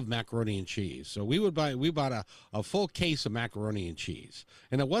they love macaroni and cheese. So we bought a full case of macaroni and cheese.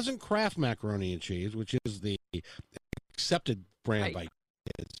 And it wasn't Kraft macaroni and cheese, which is the accepted brand by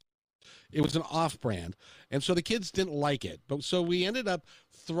kids. It was an off-brand, and so the kids didn't like it. But so we ended up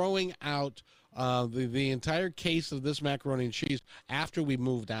throwing out the entire case of this macaroni and cheese after we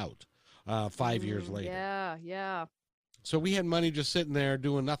moved out 5 years later. Yeah. So we had money just sitting there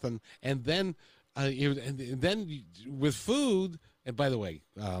doing nothing, and then with food. And by the way,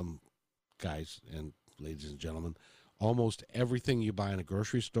 guys and ladies and gentlemen, almost everything you buy in a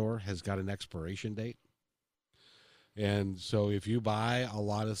grocery store has got an expiration date. And so if you buy a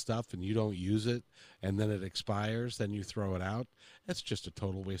lot of stuff and you don't use it and then it expires, then you throw it out, that's just a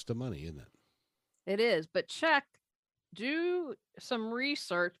total waste of money, isn't it? It is. But do some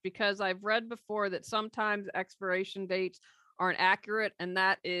research, because I've read before that sometimes expiration dates aren't accurate, and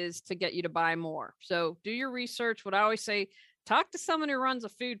that is to get you to buy more. So do your research. What I always say, talk to someone who runs a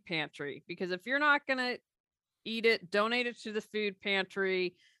food pantry, because if you're not going to eat it, donate it to the food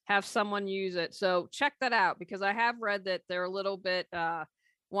pantry, have someone use it. So check that out, because I have read that they're a little bit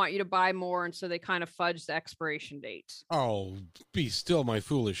want you to buy more, and so they kind of fudge the expiration dates. Oh, be still my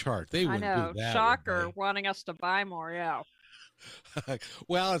foolish heart. They wouldn't do that. Shocker, wanting us to buy more. Yeah.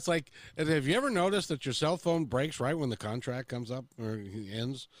 Well, it's like, have you ever noticed that your cell phone breaks right when the contract comes up or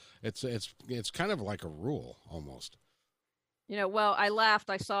ends? It's kind of like a rule almost. Well, I laughed.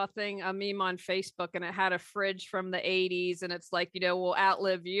 I saw a meme on Facebook, and it had a fridge from the 80s, and it's like, we'll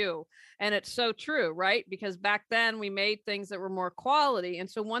outlive you. And it's so true, right? Because back then we made things that were more quality. And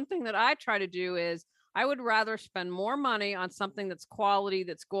so one thing that I try to do is I would rather spend more money on something that's quality,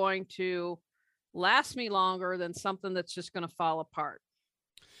 that's going to last me longer, than something that's just going to fall apart.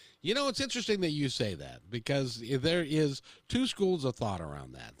 It's interesting that you say that, because there is two schools of thought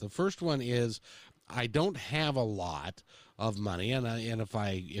around that. The first one is, I don't have a lot of money, and if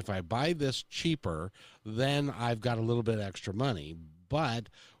I buy this cheaper, then I've got a little bit extra money. But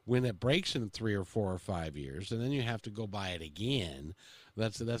when it breaks in 3 or 4 or 5 years, and then you have to go buy it again,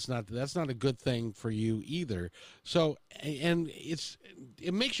 that's not a good thing for you either. So, and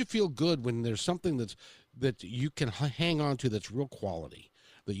it makes you feel good when there's something that you can hang on to that's real quality,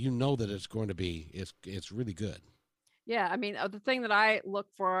 that that it's going to be, it's really good. Yeah, I mean, the thing that I look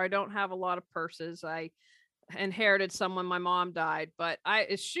for, I don't have a lot of purses. I inherited some when my mom died, but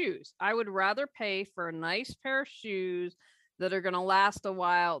it's shoes. I would rather pay for a nice pair of shoes that are going to last a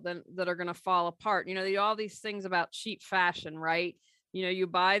while than that are going to fall apart. All these things about cheap fashion, right? You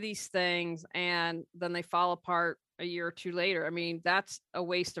buy these things and then they fall apart a year or two later. I mean, that's a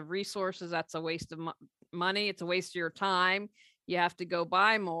waste of resources. That's a waste of money. It's a waste of your time. You have to go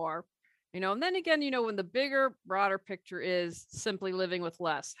buy more. And then again, when the bigger, broader picture is simply living with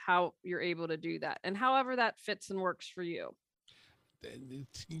less, how you're able to do that, and however that fits and works for you.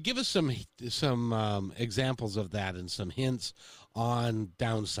 Give us some examples of that, and some hints on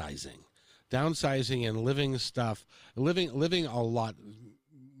downsizing and living a lot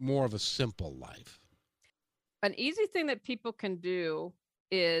more of a simple life. An easy thing that people can do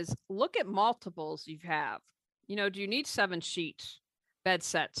is look at multiples you have. Do you need 7 sheets, bed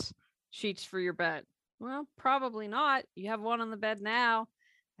sets? Sheets for your bed? Well, probably not. You have one on the bed now.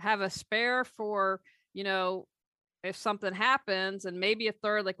 Have a spare for, if something happens, and maybe a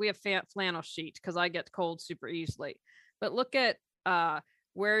third. Like we have flannel sheets because I get cold super easily. But look at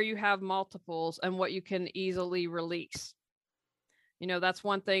where you have multiples and what you can easily release. That's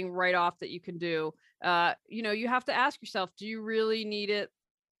one thing right off that you can do. You have to ask yourself, do you really need it?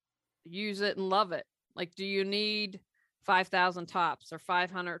 Use it and love it. Like, do you need 5,000 tops or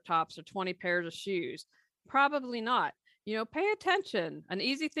 500 tops or 20 pairs of shoes? Probably not. Pay attention. An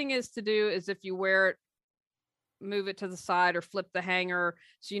easy thing to do is, if you wear it, move it to the side or flip the hanger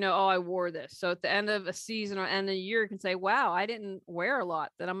so oh, I wore this. So at the end of a season or end of a year, you can say, wow, I didn't wear a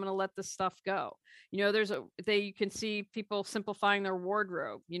lot, then I'm going to let this stuff go. You can see people simplifying their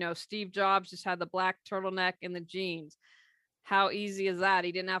wardrobe. Steve Jobs just had the black turtleneck and the jeans. How easy is that?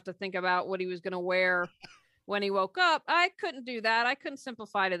 He didn't have to think about what he was going to wear when he woke up. I couldn't do that. I couldn't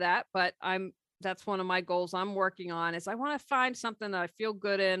simplify to that, but that's one of my goals I'm working on, is I want to find something that I feel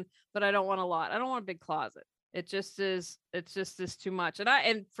good in, but I don't want a lot. I don't want a big closet. It's just too much.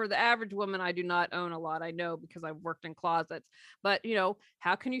 And for the average woman, I do not own a lot. I know, because I've worked in closets, but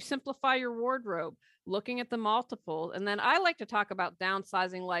how can you simplify your wardrobe? Looking at the multiple. And then I like to talk about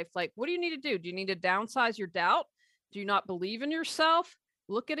downsizing life. Like, what do you need to do? Do you need to downsize your doubt? Do you not believe in yourself?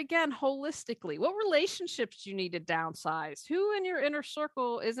 Look at, again, holistically. What relationships do you need to downsize? Who in your inner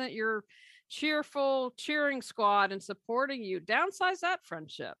circle isn't your cheerful cheering squad and supporting you? Downsize that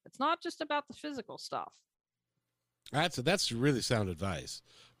friendship. It's not just about the physical stuff. That's really sound advice,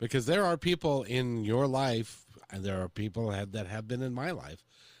 because there are people in your life, and there are people that have been in my life,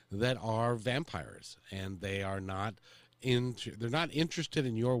 that are vampires, and they are not they're not interested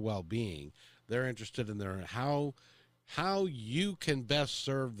in your well-being. They're interested in how you can best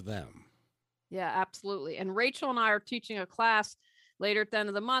serve them. Yeah, absolutely. And Rachel and I are teaching a class later at the end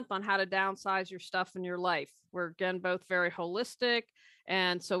of the month on how to downsize your stuff in your life. We're, again, both very holistic.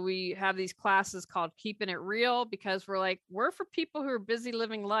 And so we have these classes called Keeping It Real, because we're for people who are busy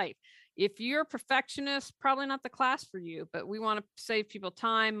living life. If you're a perfectionist, probably not the class for you, but we want to save people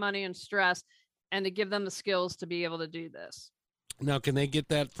time, money, and stress, and to give them the skills to be able to do this. Now, can they get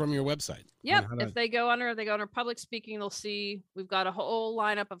that from your website? Yep. If they go under public speaking, they'll see we've got a whole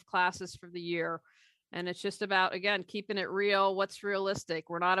lineup of classes for the year. And it's just about, again, keeping it real. What's realistic?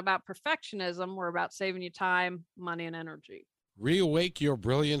 We're not about perfectionism. We're about saving you time, money, and energy.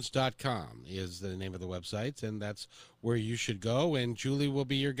 ReawakeYourBrilliance.com is the name of the website, and that's where you should go. And Julie will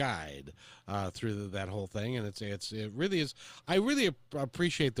be your guide through that whole thing. And it really is. I really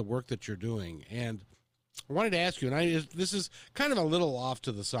appreciate the work that you're doing. And I wanted to ask you, and this is kind of a little off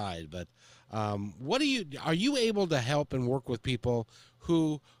to the side, but are you able to help and work with people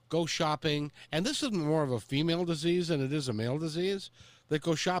who go shopping? And this is more of a female disease than it is a male disease, that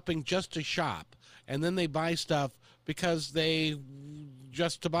go shopping just to shop, and then they buy stuff because to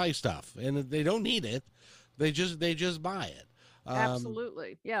buy stuff, and they don't need it. They just buy it.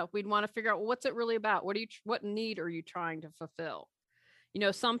 Absolutely. Yeah. We'd want to figure out, what's it really about? What need are you trying to fulfill?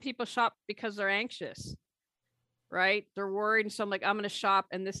 Some people shop because they're anxious, right? They're worried. And so I'm like, I'm going to shop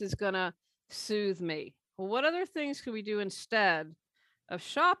and this is going to soothe me. Well, what other things can we do instead of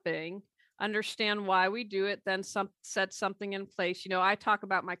shopping? Understand why we do it, then set something in place. I talk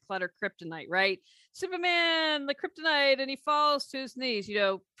about my clutter kryptonite, right? Superman, the kryptonite, and he falls to his knees.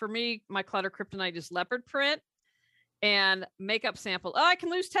 For me, my clutter kryptonite is leopard print and makeup sample. Oh, I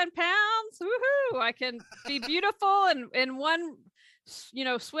can lose 10 pounds. Woohoo. I can be beautiful and in one,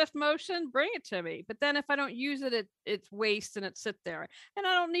 swift motion, bring it to me. But then if I don't use it, it's waste and it sit there. And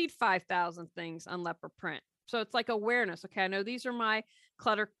I don't need 5,000 things on leopard print. So it's like awareness. Okay, I know these are my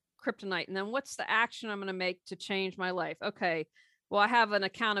clutter kryptonite. And then what's the action I'm going to make to change my life? Okay, well, I have an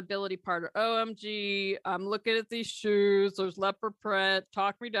accountability partner. OMG, I'm looking at these shoes. There's leopard print.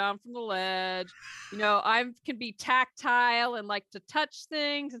 Talk me down from the ledge. I can be tactile and like to touch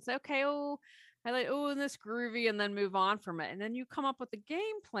things and say, okay, and this groovy, and then move on from it. And then you come up with a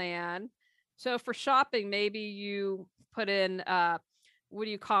game plan. So for shopping, maybe you put in, what do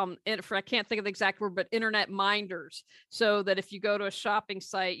you call them? I can't think of the exact word, but internet minders. So that if you go to a shopping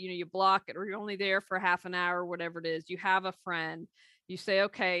site, you block it, or you're only there for half an hour, whatever it is, you have a friend, you say,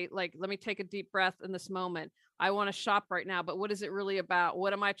 okay, like, let me take a deep breath in this moment. I want to shop right now, but what is it really about?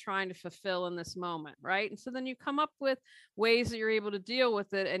 What am I trying to fulfill in this moment? Right. And so then you come up with ways that you're able to deal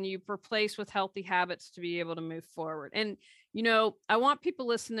with it, and you replace with healthy habits to be able to move forward. And, I want people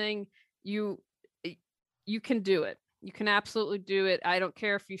listening, you can do it. You can absolutely do it. I don't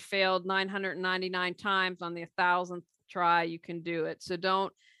care if you failed 999 times on the 1,000th try, you can do it. So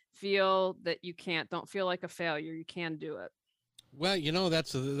don't feel that you can't. Don't feel like a failure. You can do it. Well,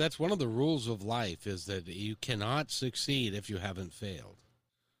 that's one of the rules of life, is that you cannot succeed if you haven't failed.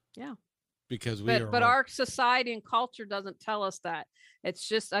 Yeah. Because but our society and culture doesn't tell us that. It's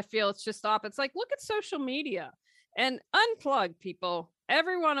just, I feel it's just off. It's like, look at social media and unplug, people.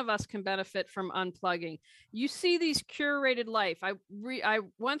 Every one of us can benefit from unplugging. You see these curated life. I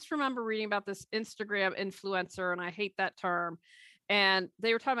once remember reading about this Instagram influencer, and I hate that term. And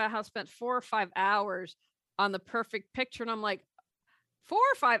they were talking about how I spent 4 or 5 hours on the perfect picture. And I'm like, 4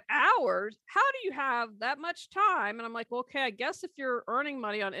 or 5 hours? How do you have that much time? And I'm like, well, okay, I guess if you're earning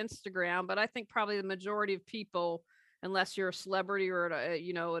money on Instagram, but I think probably the majority of people, unless you're a celebrity or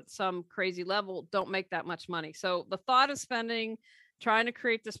at some crazy level, don't make that much money. So the thought of trying to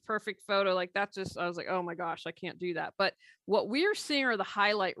create this perfect photo, like that, I was like, oh my gosh, I can't do that. But what we're seeing are the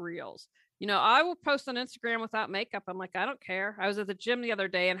highlight reels. I will post on Instagram without makeup. I'm like, I don't care. I was at the gym the other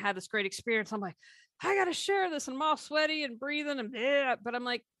day and had this great experience. I'm like, I got to share this, and I'm all sweaty and breathing and but I'm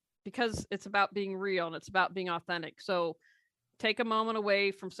like, because it's about being real and it's about being authentic. So take a moment away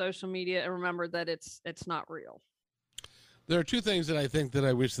from social media and remember that it's not real. There are two things that I think that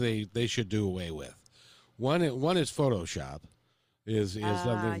I wish they should do away with. One is Photoshop. Is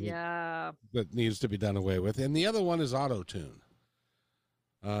something that needs to be done away with. And the other one is auto-tune.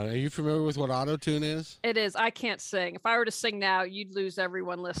 Are you familiar with what auto-tune is? It is. I can't sing. If I were to sing now, you'd lose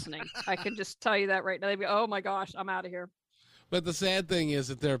everyone listening. I can just tell you that right now. They'd be, oh my gosh, I'm out of here. But the sad thing is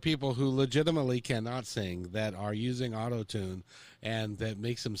that there are people who legitimately cannot sing that are using auto-tune, and that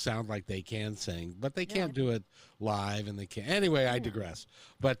makes them sound like they can sing, but they can't do it live, and they can't. Anyway, I digress.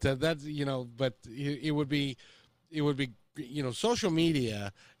 But that's, but it would be, social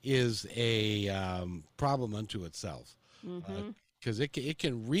media is a problem unto itself, because it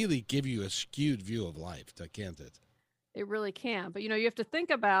can really give you a skewed view of life, can't it? It really can. But, you have to think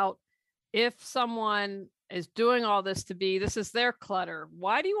about, if someone is doing all this this is their clutter,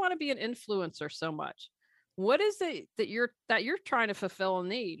 why do you want to be an influencer so much? What is it that you're trying to fulfill a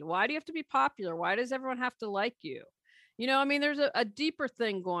need? Why do you have to be popular? Why does everyone have to like you? There's a deeper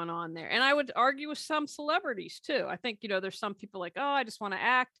thing going on there. And I would argue with some celebrities too. I think, there's some people like, oh, I just want to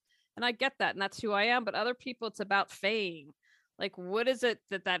act. And I get that. And that's who I am. But other people, it's about fame. Like, what is it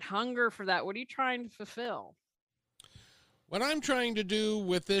that hunger for that? What are you trying to fulfill? What I'm trying to do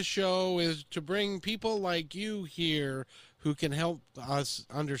with this show is to bring people like you here who can help us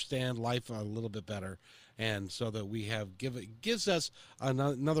understand life a little bit better. And so that gives us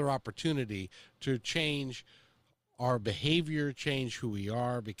another opportunity to change our behavior, change who we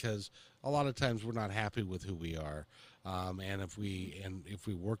are, because a lot of times we're not happy with who we are. And if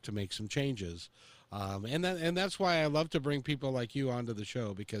we work to make some changes, and that's why I love to bring people like you onto the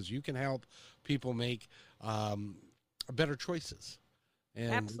show, because you can help people make better choices.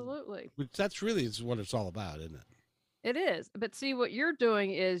 And absolutely. That's really what it's all about, isn't it? It is. But see, what you're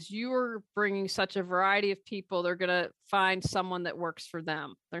doing is you're bringing such a variety of people. They're going to find someone that works for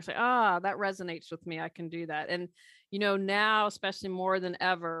them. They're saying, that resonates with me. I can do that. And, Now, especially more than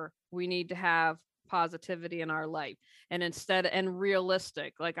ever, we need to have positivity in our life, and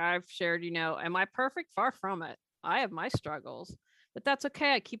realistic. Like I've shared, am I perfect? Far from it. I have my struggles, but that's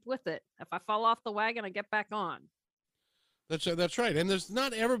okay. I keep with it. If I fall off the wagon, I get back on. That's right. And there's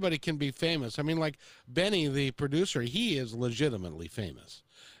not everybody can be famous. I mean, like Benny, the producer, he is legitimately famous.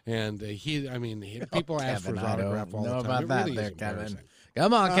 And people ask for his autograph all the time. Know about that there, Kevin.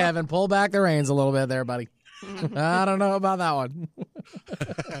 Come on, Kevin. Pull back the reins a little bit there, buddy. I don't know about that one.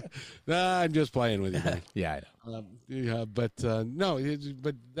 I'm just playing with you, man. Yeah, I know. But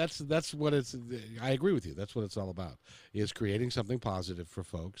that's what it's. I agree with you. That's what it's all about. Is creating something positive for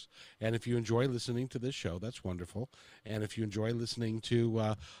folks. And if you enjoy listening to this show, that's wonderful. And if you enjoy listening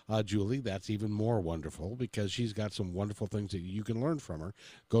to Julie, that's even more wonderful because she's got some wonderful things that you can learn from her.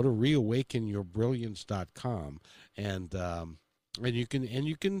 Go to reawakenyourbrilliance.com and you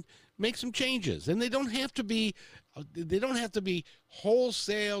can make some changes, and they don't have to be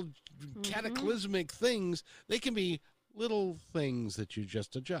wholesale cataclysmic things. They can be little things that you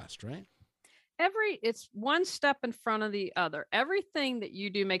just adjust, right? It's one step in front of the other. Everything that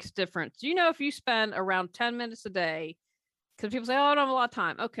you do makes a difference. If you spend around 10 minutes a day, because people say, oh, I don't have a lot of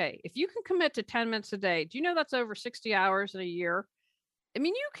time. Okay, if you can commit to 10 minutes a day, do you know that's over 60 hours in a year? I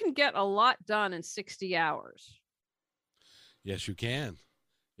mean, you can get a lot done in 60 hours. Yes, you can.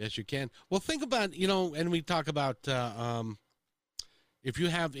 Yes, you can. Well, think about, and we talk about if you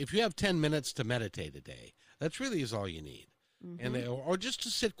have 10 minutes to meditate a day, that's really is all you need. Mm-hmm. And or just to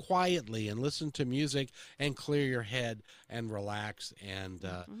sit quietly and listen to music and clear your head and relax and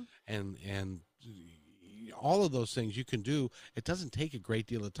all of those things you can do. It doesn't take a great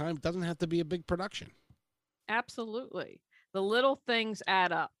deal of time. It doesn't have to be a big production. Absolutely. The little things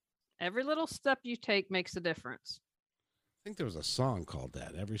add up. Every little step you take makes a difference. I think there was a song called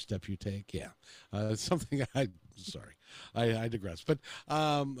that. Every step you take. Yeah. Something I digress. But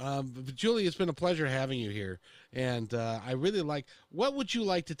Julie, it's been a pleasure having you here. And I really what would you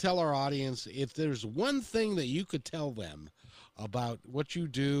like to tell our audience if there's one thing that you could tell them about what you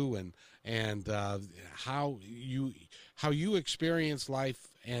do and how you experience life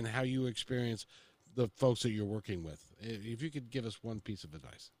and how you experience the folks that you're working with? If you could give us one piece of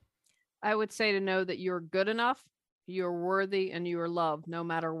advice. I would say to know that you're good enough, you're worthy, and you are loved no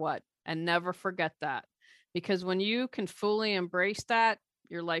matter what. And never forget that. Because when you can fully embrace that,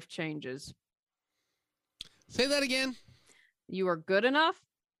 your life changes. Say that again. You are good enough,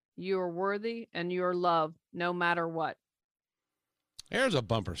 you are worthy, and you are loved no matter what. There's a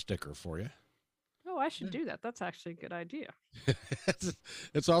bumper sticker for you. Oh, I should do that. That's actually a good idea.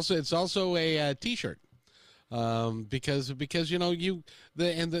 It's also a T-shirt. Because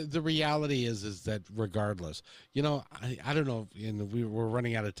the reality is that regardless, I don't know, and we're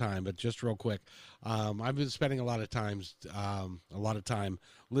running out of time, but just real quick, I've been spending a lot of time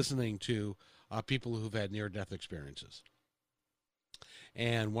listening to people who've had near-death experiences.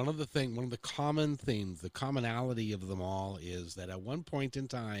 And one of the common themes, the commonality of them all is that at one point in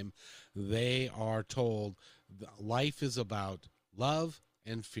time, they are told life is about love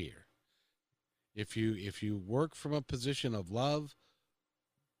and fear. If you work from a position of love,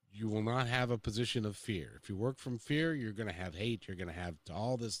 you will not have a position of fear. If you work from fear, you're going to have hate. You're going to have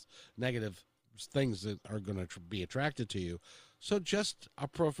all this negative things that are going to be attracted to you. So just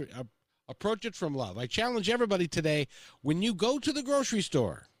approach it from love. I challenge everybody today, when you go to the grocery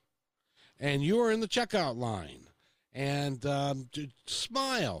store and you are in the checkout line, and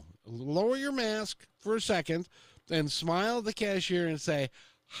smile, lower your mask for a second, and smile at the cashier and say,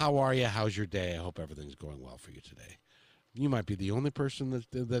 how are you? How's your day? I hope everything's going well for you today. You might be the only person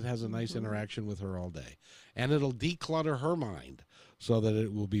that has a nice interaction with her all day. And it'll declutter her mind so that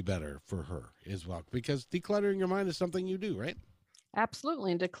it will be better for her as well. Because decluttering your mind is something you do, right?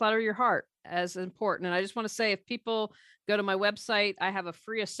 Absolutely. And declutter your heart as important. And I just want to say, if people go to my website, I have a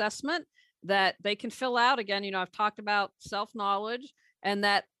free assessment that they can fill out. Again, I've talked about self-knowledge, and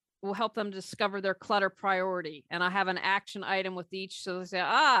that will help them discover their clutter priority. And I have an action item with each. So they say,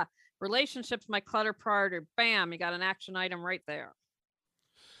 relationships, my clutter priority. Bam, you got an action item right there.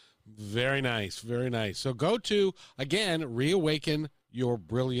 Very nice. Very nice. So go to, again,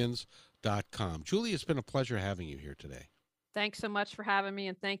 reawakenyourbrilliance.com. Julie, it's been a pleasure having you here today. Thanks so much for having me.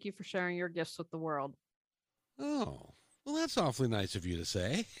 And thank you for sharing your gifts with the world. Oh, well, that's awfully nice of you to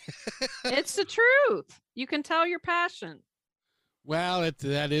say. It's the truth. You can tell your passion. Well,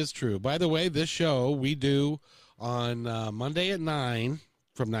 that is true. By the way, this show we do on Monday at 9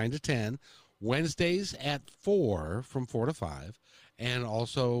 from 9 to 10, Wednesdays at 4 from 4 to 5, and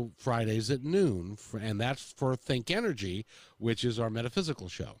also Fridays at noon. And that's for Think Energy, which is our metaphysical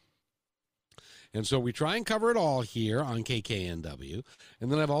show. And so we try and cover it all here on KKNW.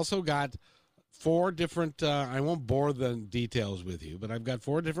 And then I've also got 4 different, I won't bore the details with you, but I've got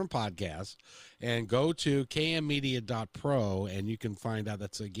 4 different podcasts. And go to kmmedia.pro, and you can find out,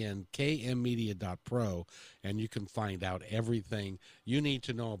 that's again, kmmedia.pro, and you can find out everything you need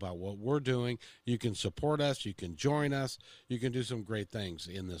to know about what we're doing. You can support us. You can join us. You can do some great things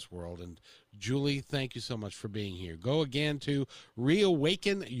in this world. And Julie, thank you so much for being here. Go again to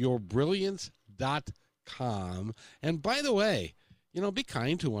reawakenyourbrilliance.com. And by the way, be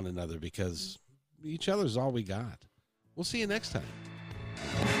kind to one another, because each other's all we got. We'll see you next time.